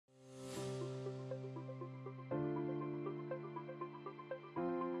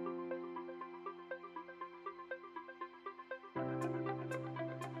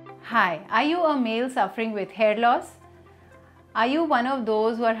Hi, are you a male suffering with hair loss? Are you one of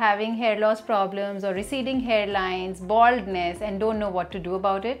those who are having hair loss problems or receding hairlines, baldness and don't know what to do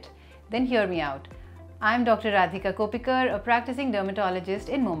about it? Then hear me out. I'm Dr. Radhika Kopikar, a practicing dermatologist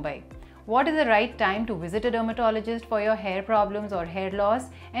in Mumbai. What is the right time to visit a dermatologist for your hair problems or hair loss,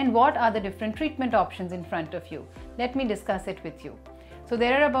 and what are the different treatment options in front of you? Let me discuss it with you. So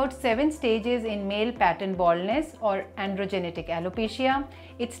there are about 7 stages in male pattern baldness or androgenetic alopecia.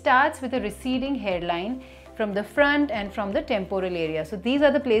 It starts with a receding hairline from the front and from the temporal area. So these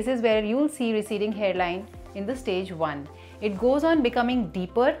are the places where you'll see receding hairline in the stage 1. It goes on becoming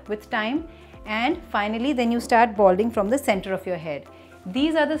deeper with time, and finally then you start balding from the center of your head.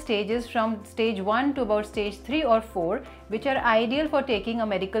 These are the stages from stage 1 to about stage 3 or 4, which are ideal for taking a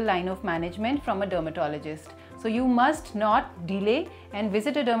medical line of management from a dermatologist. So you must not delay and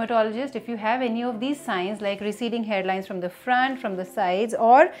visit a dermatologist if you have any of these signs like receding hairlines from the front, from the sides,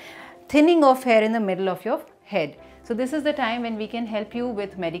 or thinning of hair in the middle of your head. So this is the time when we can help you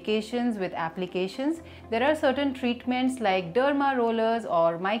with medications, with applications. There are certain treatments like derma rollers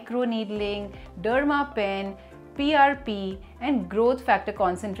or micro needling, derma pen, PRP and growth factor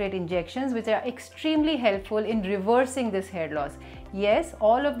concentrate injections, which are extremely helpful in reversing this hair loss. Yes,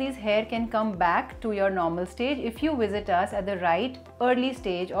 all of these hair can come back to your normal stage if you visit us at the right early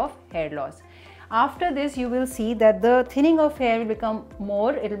stage of hair loss. After this, you will see that the thinning of hair will become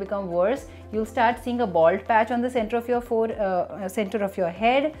more, it will become worse. You'll start seeing a bald patch on the center of your center of your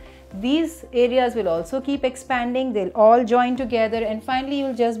head. These areas will also keep expanding, they'll all join together, and finally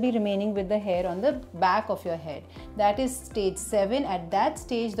you'll just be remaining with the hair on the back of your head. That is stage 7. At that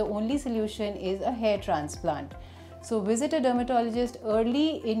stage, the only solution is a hair transplant. So visit a dermatologist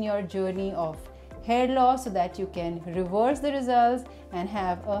early in your journey of hair loss so that you can reverse the results and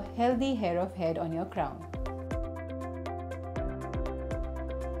have a healthy hair of head on your crown.